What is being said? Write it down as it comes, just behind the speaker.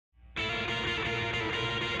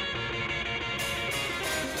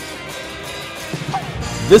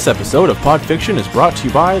This episode of Pod Fiction is brought to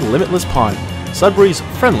you by Limitless Pawn, Sudbury's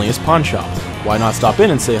friendliest pawn shop. Why not stop in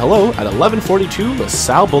and say hello at 1142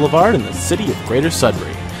 LaSalle Boulevard in the city of Greater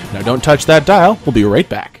Sudbury. Now don't touch that dial, we'll be right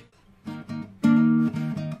back.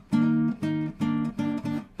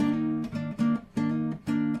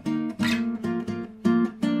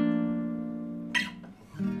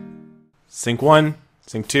 Sync 1,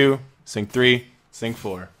 Sync 2, Sync 3, Sync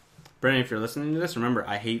 4. Brendan, if you're listening to this, remember,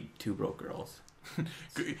 I hate Two Broke Girls.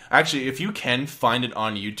 Actually, if you can find it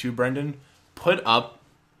on YouTube, Brendan, put up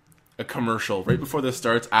a commercial right before this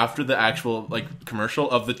starts, after the actual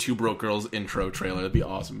commercial of the Two Broke Girls intro trailer. That'd be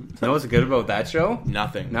awesome. You know what's good about that show?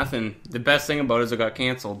 Nothing. The best thing about it is it got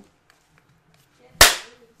canceled.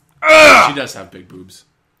 She does have big boobs.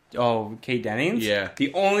 Oh, Kate Dennings? Yeah.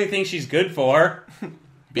 The only thing she's good for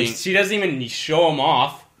is she doesn't even show them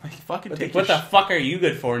off. What the fuck are you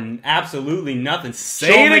good for? Absolutely nothing.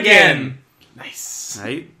 Say it again. Nice.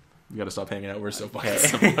 Right? You gotta stop hanging out. We're so fucking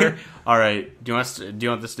similar. All right. Do you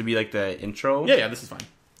want this to be like the intro? Yeah, this is fine.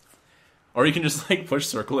 Or you can just push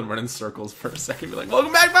circle and run in circles for a second. Be like,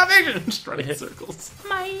 "Welcome back, Pop Fiction!" Just run in circles.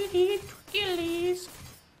 Mighty Achilles.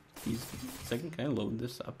 Second, can I load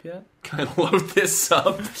this up yet? Can I load this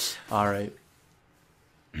up? All right.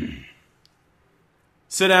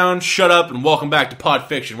 Sit down, shut up, and welcome back to Pod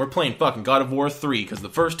Fiction. We're playing fucking God of War 3 because the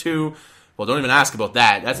first two. Well, don't even ask about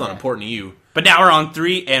that. That's not important to you. But now we're on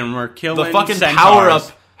 3 and we're killing the fucking centaurs. power-up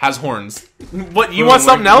has horns. What, you want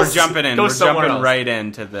something else? We're jumping in. Go We're jumping else. right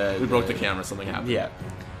into the... We broke the camera. Something happened. Yeah.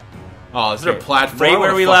 Oh, is there a platform? Right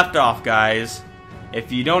where we left off, guys.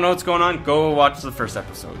 If you don't know what's going on, go watch the first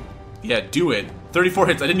episode. Yeah, do it. 34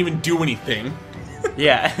 hits. I didn't even do anything.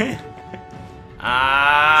 Yeah.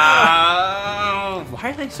 Why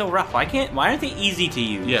are they so rough? Why aren't they easy to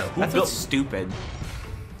use? Yeah, that's what's stupid.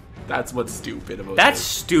 That's what's stupid about That's this.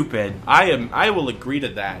 stupid. I will agree to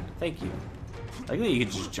that. Thank you. I think you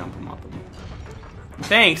could just jump them up.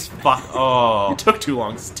 Thanks. Fuck. Oh. It took too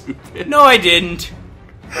long, stupid. No, I didn't.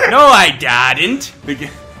 No, I didn't.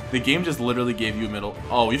 The game just literally gave you a middle.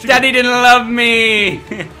 Oh, you have to Daddy didn't love me.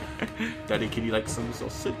 Daddy, can you like some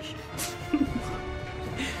sausage?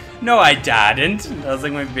 No, I didn't. That was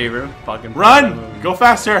like my favorite fucking. Run! Go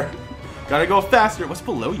faster! Gotta go faster. What's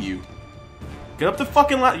below you? Get up the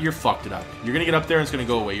fucking ladder. You're fucked it up. You're gonna get up there and it's gonna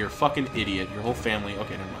go away. You're a fucking idiot. Your whole family.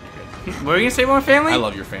 Okay, never mind. You're good. What were you gonna say about my family? I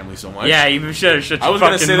love your family so much. Yeah, you should have shut your I was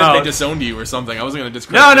gonna fucking say mouth. that they disowned you or something. I was gonna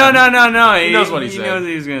discredit No. He knows what he said. He knows what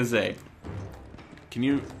he was gonna say. Can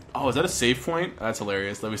you... Oh, is that a save point? That's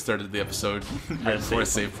hilarious that we started the episode right before a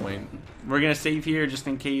save point. We're gonna save here just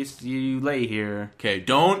in case you lay here. Okay,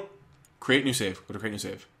 don't... Create new save. Go to create new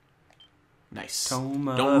save. Nice. Don't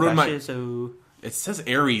ruin my... It says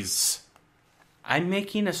Aries. I'm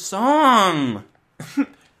making a song.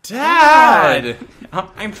 Dad!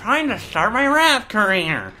 I'm trying to start my rap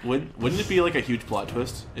career. Wouldn't it be like a huge plot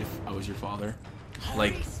twist if I was your father?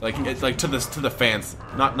 It's like to the fans,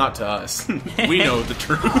 not to us. We know the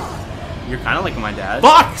truth. You're kind of like my dad.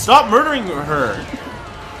 Fuck! Stop murdering her!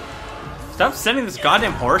 Stop sending this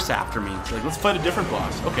goddamn horse after me. Like, let's fight a different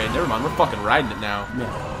boss. Okay, never mind. We're fucking riding it now.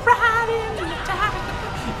 Yeah. Riding the tide.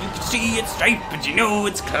 You can see it's straight, but you know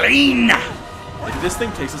it's clean. If this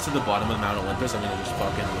thing takes us to the bottom of Mount Olympus, I'm gonna just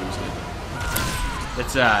fucking lose it.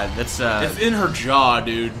 It's in her jaw,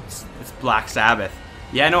 dude. It's Black Sabbath.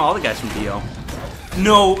 Yeah, I know all the guys from Dio.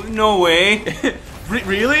 No way.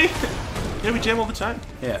 Really? Yeah, we jam all the time.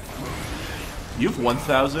 Yeah. You have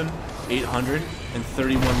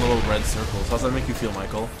 1,831 little red circles. How does that make you feel,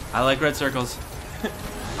 Michael? I like red circles.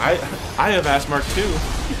 I have asthma too.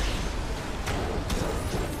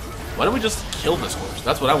 Why don't we just kill this horse?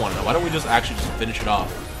 That's what I want to know. Why don't we just actually just finish it off?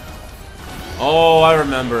 Oh, I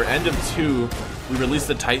remember. End of 2, we released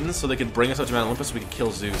the Titans so they could bring us up to Mount Olympus so we could kill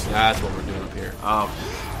Zeus. That's what we're doing up here.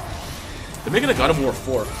 They're making a God of War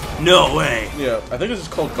 4. No way. Yeah, I think it's just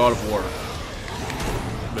called God of War.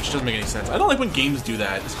 Which doesn't make any sense. I don't like when games do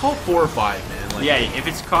that. It's called 4 or 5, man. Like, yeah, if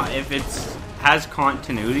it's has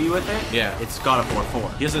continuity with it, yeah, it's God of War 4.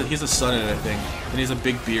 He has a son in it, I think, and he has a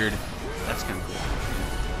big beard. That's kind of cool.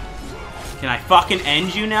 Can I fucking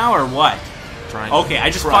end you now or what? Okay, I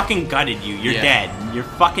just fucking gutted you. You're dead. You're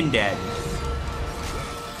fucking dead.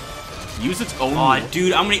 Use its own. Aw,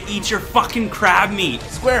 dude, I'm gonna eat your fucking crab meat.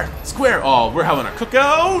 Square. Oh, we're having a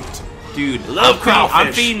cookout. Dude, love crawfish.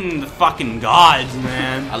 I'm feeding the fucking gods,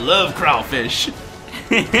 man. I love crawfish.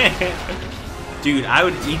 Dude,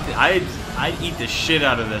 I'd eat the shit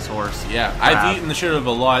out of this horse. Yeah, I've eaten the shit out of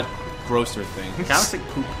a lot grosser things. Kind of looks like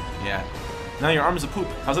poop. Yeah. Now your arm is a poop.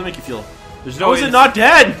 How's that make you feel? There's no. How is it not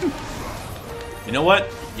dead? You know what?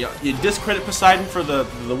 Yeah, you discredit Poseidon for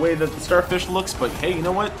the way that the starfish looks, but hey, you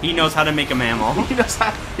know what? He knows how to make a mammal. he knows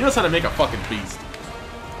how to make a fucking beast.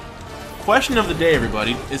 Question of the day,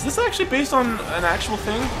 everybody. Is this actually based on an actual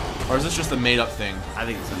thing? Or is this just a made-up thing? I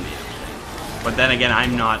think it's a made-up thing. But then again,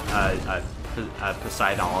 I'm not a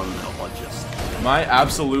Poseidologist. My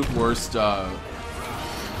absolute worst, one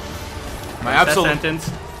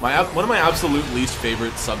of my absolute least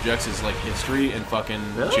favorite subjects is like history and fucking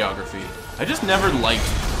geography. I just never liked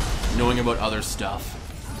knowing about other stuff.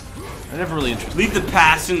 I never really interested. Leave the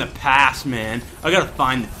past in the past, man. I gotta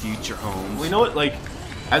find the future, Holmes. Well, you know what? Like,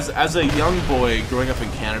 as a young boy growing up in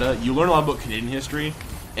Canada, you learn a lot about Canadian history,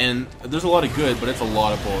 and there's a lot of good, but it's a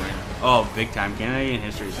lot of boring. Oh, big time. Canadian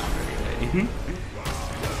history is not very good.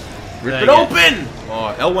 Rip it open!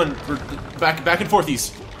 Oh, L1 back and forth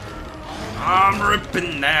east. I'm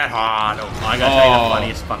ripping that heart open. I gotta tell you the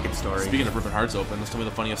funniest fucking story. Speaking of ripping hearts open, let's tell me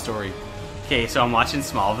the funniest story. Okay, so I'm watching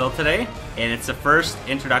Smallville today, and it's the first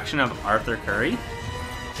introduction of Arthur Curry,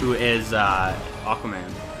 who is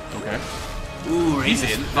Aquaman. Okay. Ooh, he's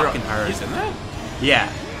in fucking hard. He's in that?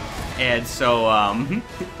 Yeah. And so,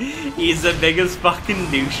 he's the biggest fucking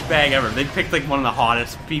douchebag ever. They picked like one of the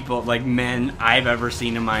hottest people, like men I've ever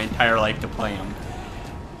seen in my entire life to play him.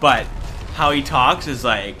 But how he talks is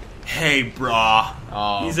like, hey, brah.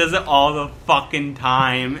 Oh. He says it all the fucking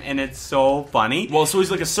time, and it's so funny. Well, so he's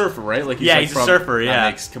like a surfer, right? Like he's a surfer, yeah.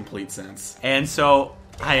 That makes complete sense. And so,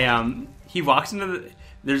 he walks into the...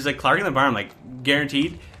 There's like Clark in the bar, I'm like,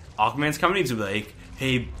 guaranteed, Aquaman's coming, he's gonna be like,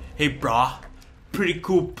 hey, brah, pretty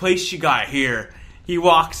cool place you got here. He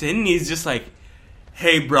walks in, and he's just like,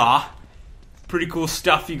 hey, brah, pretty cool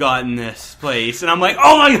stuff you got in this place. And I'm like,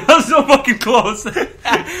 oh my god, so fucking close.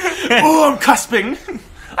 Oh, I'm cusping.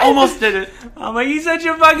 Almost did it. I'm like, he's such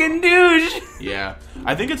a fucking douche. Yeah.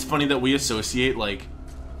 I think it's funny that we associate, like,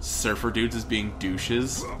 surfer dudes as being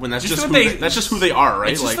douches when that's just who they are,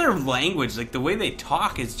 right? It's just their language. Like, the way they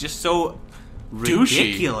talk is just so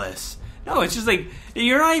ridiculous. Douchey. No, it's just like,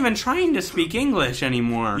 you're not even trying to speak English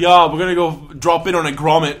anymore. Yeah, we're gonna go drop in on a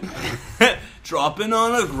grommet. Drop in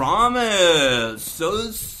on a grommet. So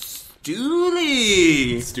stooly.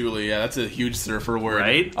 Stooly, yeah, that's a huge surfer word.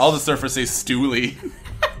 Right? All the surfers say stooly.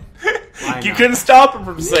 You couldn't stop him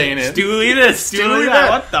from saying it. Stooly this, stooly that.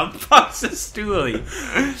 What the fuck's a stooly?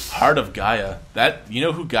 Heart of Gaia. That, you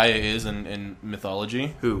know who Gaia is in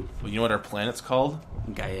mythology? Who? Well, you know what our planet's called?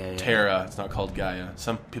 Gaia. Yeah. Terra. It's not called Gaia.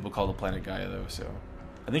 Some people call the planet Gaia though. So,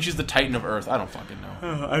 I think she's the Titan of Earth. I don't fucking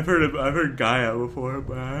know. I've heard Gaia before,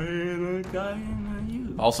 but I ain't a Gaia, not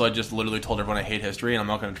you. Also, I just literally told everyone I hate history, and I'm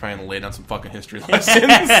not going to try and lay down some fucking history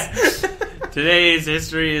lessons. Today's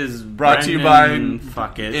history is brought to you by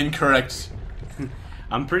fuck it. Incorrect.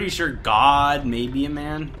 I'm pretty sure God may be a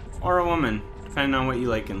man or a woman, depending on what you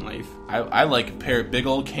like in life. I like a pair of big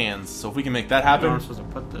old cans, so if we can make that happen... Where am I supposed to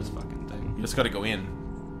put this fucking thing? You just gotta go in.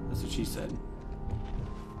 That's what she said.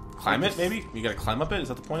 Climb it, maybe? You gotta climb up it? Is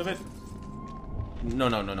that the point of it?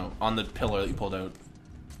 No. On the pillar that you pulled out.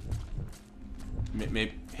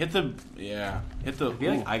 Maybe hit the... Yeah. Hit the... I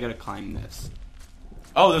feel like I gotta climb this.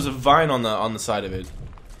 Oh, there's a vine on the side of it.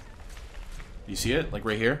 You see it? Like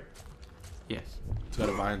right here? Yes. It's got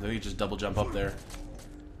a vine. So you just double jump up there.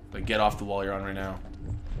 Like get off the wall you're on right now.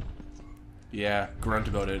 Yeah, grunt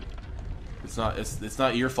about it. It's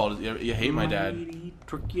not your fault. You hate my dad.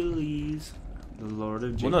 Hercules, the Lord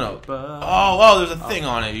of Jacob. Well, no. Oh, there's a thing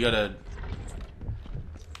on it. You gotta...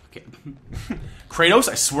 Okay. Kratos,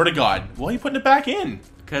 I swear to God. Why are you putting it back in?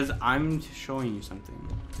 Because I'm showing you something.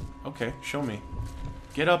 Okay, show me.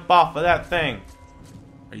 Get up off of that thing.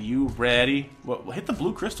 Are you ready? Well, hit the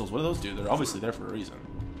blue crystals. What do those do? They're obviously there for a reason.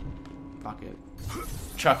 Fuck it.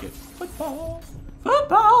 Chuck it. Football.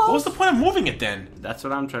 Football! What was the point of moving it then? That's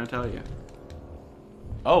what I'm trying to tell you.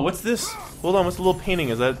 Oh, what's this? Hold on, what's the little painting?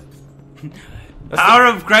 Is that... Power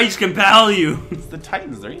of Christ compel you! It's the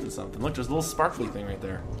Titans, they're eating something. Look, there's a little sparkly thing right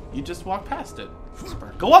there. You just walk past it.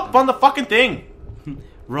 Go up on the fucking thing!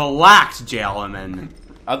 Relax, gentlemen.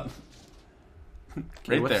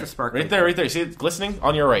 Right there. Right there. See it glistening?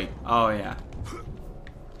 On your right. Oh, yeah.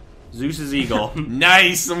 Zeus's eagle.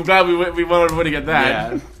 Nice! I'm glad we wanted to get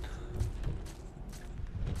that. Yeah.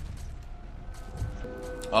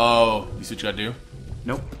 Oh, you see what you gotta do?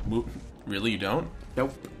 Nope. Really, you don't?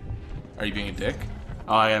 Nope. Are you being a dick?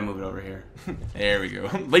 Oh, I gotta move it over here. There we go.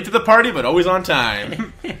 Late to the party, but always on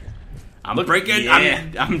time. I'm breaking. Yeah.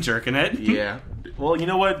 I'm jerking it. Yeah. Well, you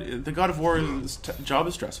know what? The God of War's job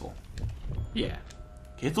is stressful. Yeah.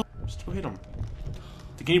 Just go hit him.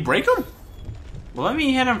 Can you break him? Well, let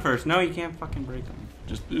me hit him first. No, you can't fucking break him.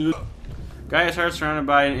 Just Gaia's heart surrounded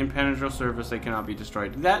by an impenetrable surface that cannot be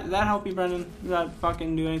destroyed. Did that help you, Brendan? Did that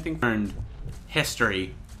fucking do anything? Earned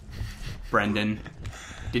history, Brendan.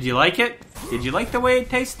 Did you like it? Did you like the way it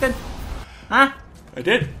tasted? Huh? I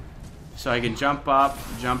did. So I can jump up,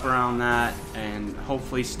 jump around that, and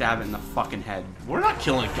hopefully stab it in the fucking head. We're not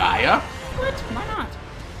killing Gaia. What? Why not?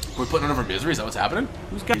 We're putting her out of her misery. Is that what's happening?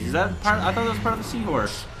 Who's Gaia? Is that part? I thought that was part of the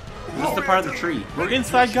seahorse. This is the part of the tree. We're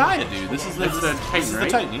inside Gaia, dude. This is the Titan, this is right?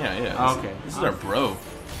 the Titan. Yeah. Oh, okay. This is our bro.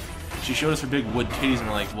 She showed us her big wood titties, and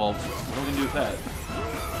we're like, well, what are we gonna do with that?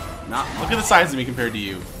 Not Look at the size of me compared to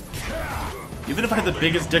you. Even if I had the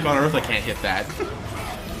biggest dick on earth, I can't hit that.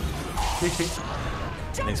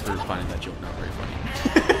 Thanks for finding that joke not very funny.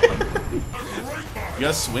 You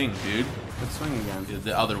gotta swing, dude. Let's swing again.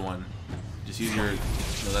 The other one. Just use your. No,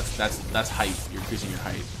 that's height. You're increasing your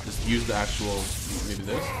height. Just use the actual. Maybe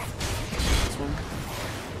this. This one.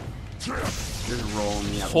 Just roll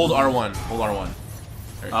me up. Hold R1. Hold R1.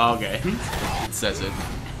 Oh, okay. It says it.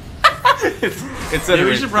 It said Maybe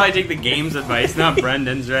we it. should probably take the game's advice, not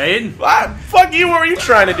Brendan's, right? What? Fuck you! What were you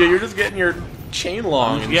trying to do? You're just getting your chain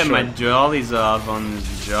long. I'm and getting my short. jollies off on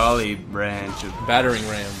this jolly branch of... Battering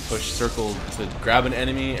ram. Push circle to grab an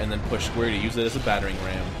enemy, and then push square to use it as a battering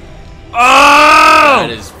ram. Oh! That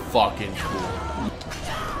is fucking cool.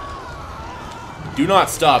 Do not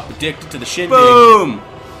stop. Addicted to the shindig. Boom!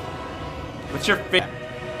 What's your favorite?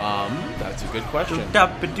 That's a good question. I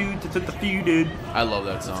I love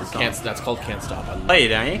that song. That's called Can't Stop. I love Play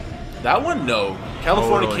it, eh? that one. No,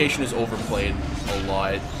 Californication Totally. is overplayed a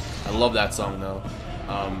lot. I love that song though.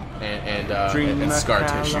 And Scar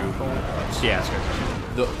Tissue. Yeah, Scar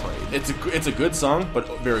Tissue. It's a good song, but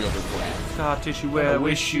very overplayed. Scar Tissue where I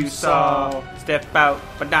wish you saw. Step out,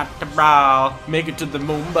 but not to brawl. Make it to the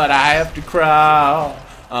moon, but I have to crawl.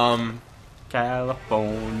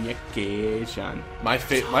 Californication. My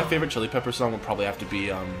favorite Chili Pepper song would probably have to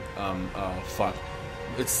be fuck.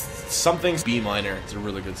 It's something's B minor. It's a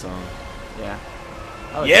really good song. Yeah.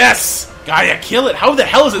 Yes! Gaia, kill it! How the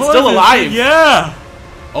hell is it still alive? Yeah!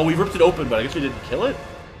 Oh, we ripped it open, but I guess we didn't kill it?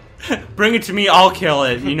 Bring it to me, I'll kill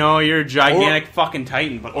it. You know, you're a gigantic fucking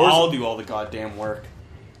titan, but or- I'll do all the goddamn work.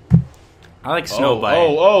 I like Snowbite.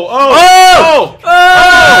 Oh!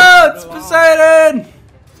 Oh! It's Poseidon!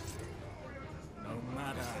 No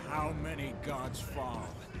matter how many gods fall,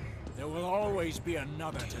 there will always be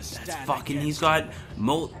another to stand Fucking, against he's got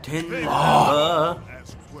molten as lava.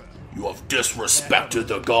 well. You have disrespected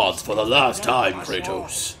the gods for the last time,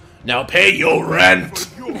 Kratos. Now pay your rent!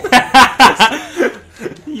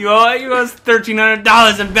 You owe us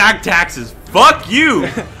 $1,300 in back taxes. Fuck you!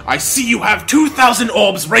 I see you have 2,000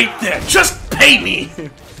 orbs right there. Just pay me!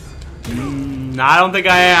 I don't think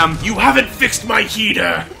I am. You haven't fixed my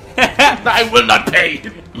heater. I will not pay.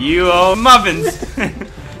 You owe muffins.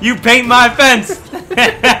 You paint my fence.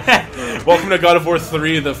 Welcome to God of War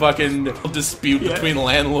 3, the fucking dispute between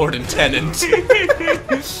landlord and tenant.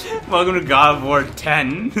 Welcome to God of War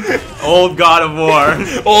 10. Old God of War.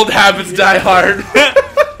 Old habits die hard.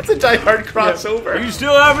 It's a Die Hard crossover. You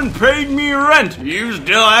still haven't paid me rent. You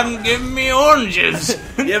still haven't given me oranges.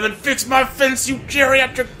 You haven't fixed my fence, you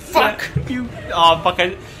geriatric fuck. You. Oh fuck!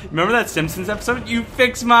 Remember that Simpsons episode? You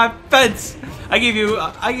fix my fence. I gave you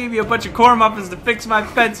a bunch of corn muffins to fix my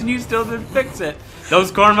fence, and you still didn't fix it. Those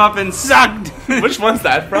corn muffins sucked. Which one's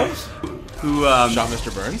that from? Who Shot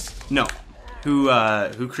Mr. Burns? No.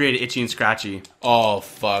 Who created Itchy and Scratchy? Oh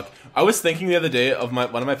fuck! I was thinking the other day of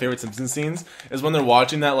one of my favorite Simpsons scenes is when they're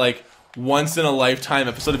watching that like once in a lifetime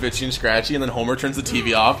episode of Itchy and Scratchy, and then Homer turns the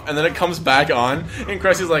TV off, and then it comes back on, and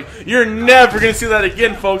Krusty's like, "You're never gonna see that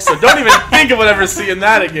again, folks. So don't even think about ever seeing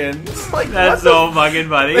that again." It's like, That's so fucking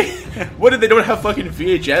funny. what did they don't have fucking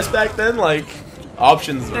VHS back then? Like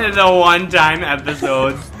options. It's a one-time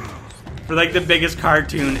episode for like the biggest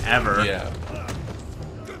cartoon ever. Yeah.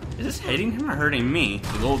 Is this hitting him or hurting me?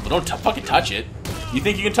 Don't fucking touch it. You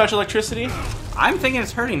think you can touch electricity? I'm thinking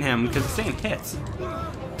it's hurting him because it's saying hits.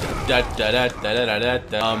 I'm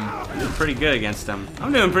doing pretty good against him.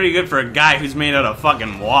 I'm doing pretty good for a guy who's made out of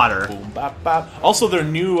fucking water. Boom, bop, bop. Also, their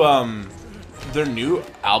new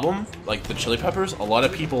album, like the Chili Peppers, a lot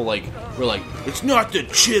of people like were like, it's not the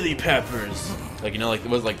Chili Peppers. Like, you know, like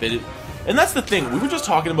it was like they did. And that's the thing. We were just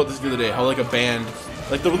talking about this the other day. How like a band,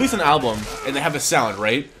 like they'll release an album and they have a sound,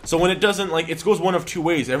 right? So when it doesn't, like, it goes one of two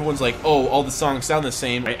ways. Everyone's like, oh, all the songs sound the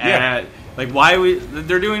same. Right, Yeah. like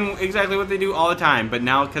they're doing exactly what they do all the time, but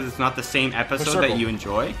now because it's not the same episode circle. that you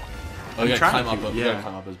enjoy. Oh, you gotta trying climb to, up. You yeah. gotta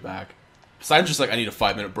climb up his back. Besides, just like I need a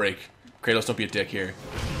 5-minute break. Kratos, don't be a dick here.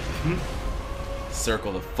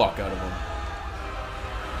 Circle the fuck out of him.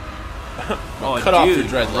 Oh, Cut off dude, your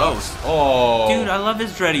dreadlocks. gross. Oh. Dude, I love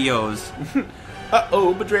his dreadios.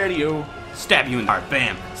 Uh-oh, Bedradio. Stab you in the heart,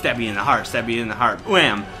 bam. Stab you in the heart, stab you in the heart,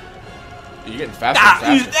 wham. You're getting faster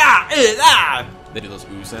and faster. They do those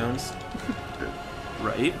ooh sounds.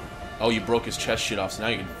 Right? Oh, you broke his chest shit off, so now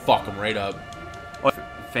you can fuck him right up. Oh,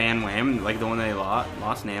 fan wham, like the one they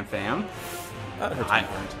lost, Nam Fam. That hurts my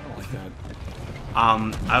heart. I don't like that.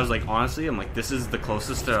 I was like, honestly, I'm like, this is the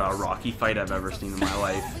closest to a Rocky fight I've ever seen in my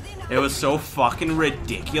life. It was so fucking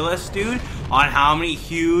ridiculous, dude, on how many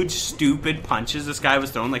huge, stupid punches this guy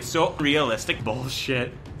was throwing. Like, so realistic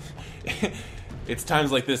bullshit. It's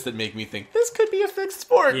times like this that make me think this could be a fixed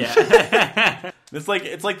sport. Yeah. it's like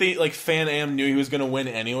the Fan Am knew he was gonna win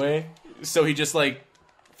anyway, so he just like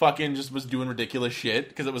fucking just was doing ridiculous shit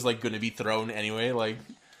because it was like gonna be thrown anyway. Like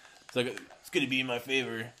it's like it's gonna be in my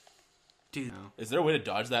favor. Dude, is there a way to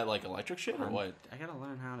dodge that like electric shit or what? I gotta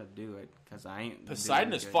learn how to do it because I ain't.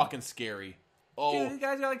 Poseidon is fucking scary. Oh, dude, this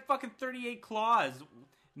guy's got like fucking 38 claws.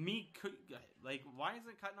 Like, why is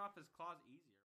it cutting off his claws easy?